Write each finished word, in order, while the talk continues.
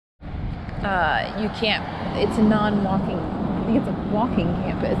you can't, it's a non-walking, I think it's a walking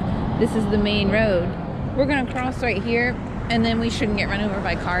campus. This is the main road. We're gonna cross right here, and then we shouldn't get run over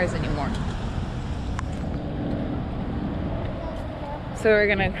by cars anymore. So we're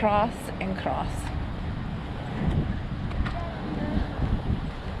gonna cross and cross.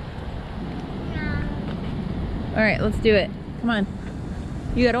 All right, let's do it. Come on.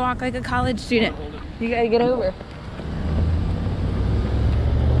 You gotta walk like a college student. You gotta get over.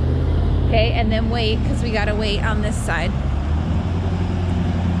 Okay, and then wait, because we gotta wait on this side.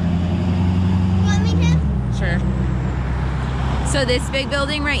 You want me to? Sure. So this big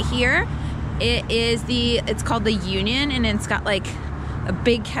building right here, it's called the Union, and it's got like a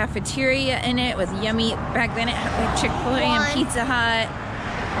big cafeteria in it with yummy, back then it had like Chick-fil-A and Pizza Hut.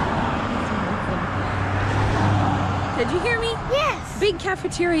 Did you hear me? Yes. Big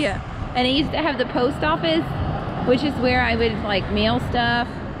cafeteria. And it used to have the post office, which is where I would like mail stuff.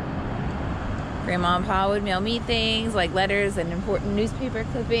 Grandma and Pa would mail me things like letters and important newspaper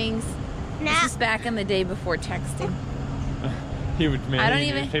clippings. This is back in the day before texting. He would mail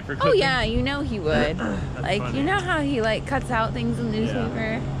you newspaper clippings? Oh yeah, you know he would. Like, funny. you know how he like cuts out things in the newspaper?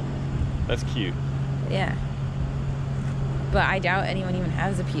 Yeah. That's cute. Yeah. But I doubt anyone even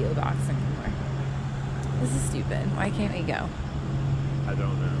has a P.O. box anymore. This is stupid. Why can't we go? I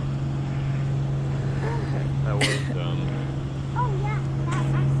don't know. That was dumb. Oh yeah, that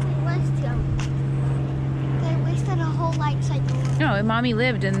actually was dumb. They wasted a whole light cycle. No, Mommy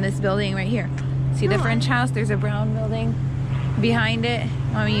lived in this building right here. See the French house? There's a brown building behind it.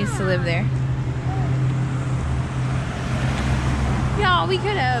 Mommy used to live there. Y'all, we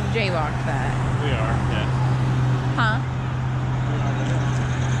could have jaywalked that. We are, yeah. Huh?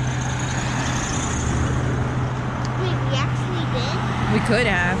 Wait, we actually did? We could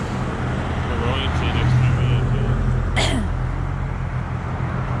have. We're going to next time we do it.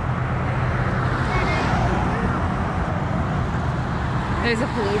 There's a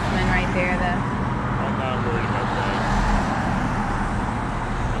policeman right there, though. I'm not worried about that.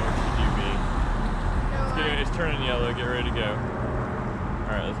 Nor should you be. It's turning yellow. Get ready to go.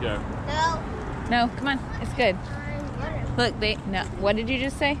 Alright, let's go. No. No, come on. It's good. Look, no. What did you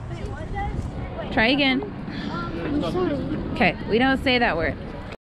just say? Try again. I'm sorry. Okay, we don't say that word.